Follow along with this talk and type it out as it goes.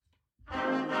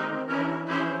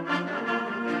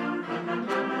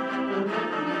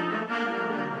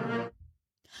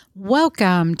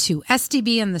Welcome to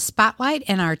SDB in the Spotlight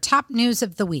and our top news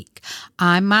of the week.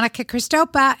 I'm Monica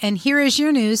Christopa, and here is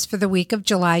your news for the week of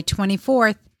July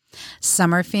 24th.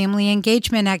 Summer family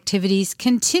engagement activities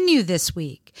continue this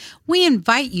week. We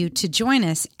invite you to join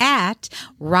us at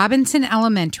Robinson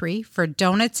Elementary for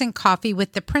donuts and coffee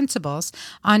with the principals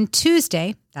on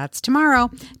Tuesday, that's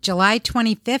tomorrow, July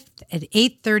 25th at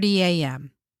 8:30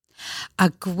 a.m. A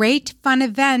great fun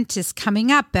event is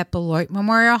coming up at Beloit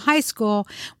Memorial High School,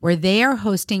 where they are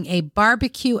hosting a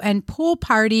barbecue and pool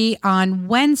party on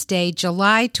Wednesday,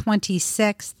 July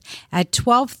 26th at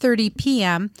 12:30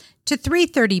 p.m. to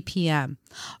 3:30 p.m.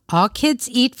 All kids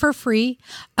eat for free.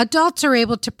 Adults are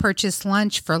able to purchase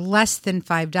lunch for less than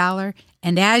 $5.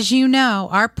 And as you know,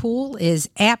 our pool is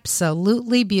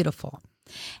absolutely beautiful.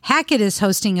 Hackett is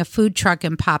hosting a food truck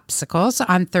and popsicles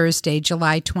on Thursday,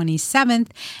 July 27th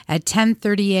at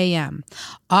 10:30 a.m.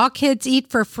 All kids eat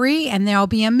for free, and there will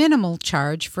be a minimal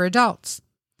charge for adults.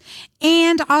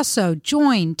 And also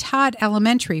join Todd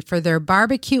Elementary for their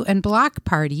barbecue and block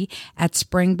party at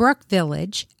Springbrook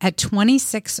Village at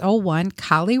 2601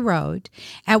 Collie Road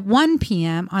at 1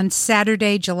 p.m. on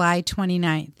Saturday, July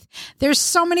 29th. There's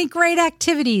so many great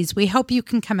activities. We hope you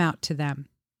can come out to them.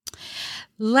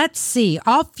 Let's see.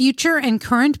 All future and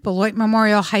current Beloit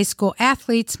Memorial High School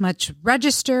athletes must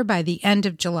register by the end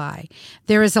of July.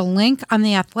 There is a link on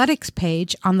the athletics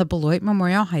page on the Beloit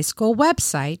Memorial High School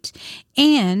website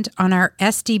and on our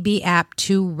SDB app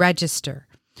to register.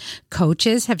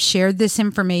 Coaches have shared this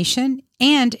information,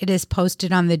 and it is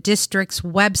posted on the district's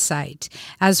website,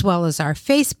 as well as our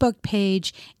Facebook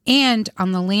page and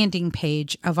on the landing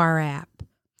page of our app.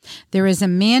 There is a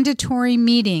mandatory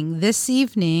meeting this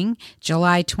evening,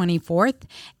 July 24th,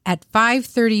 at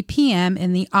 5:30 p.m.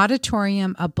 in the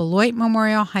auditorium of Beloit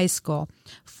Memorial High School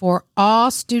for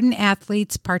all student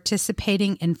athletes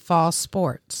participating in fall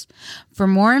sports. For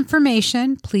more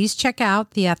information, please check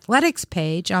out the athletics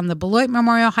page on the Beloit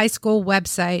Memorial High School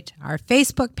website, our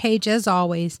Facebook page as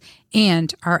always,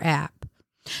 and our app.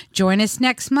 Join us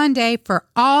next Monday for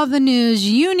all the news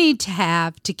you need to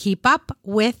have to keep up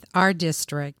with our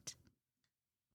district.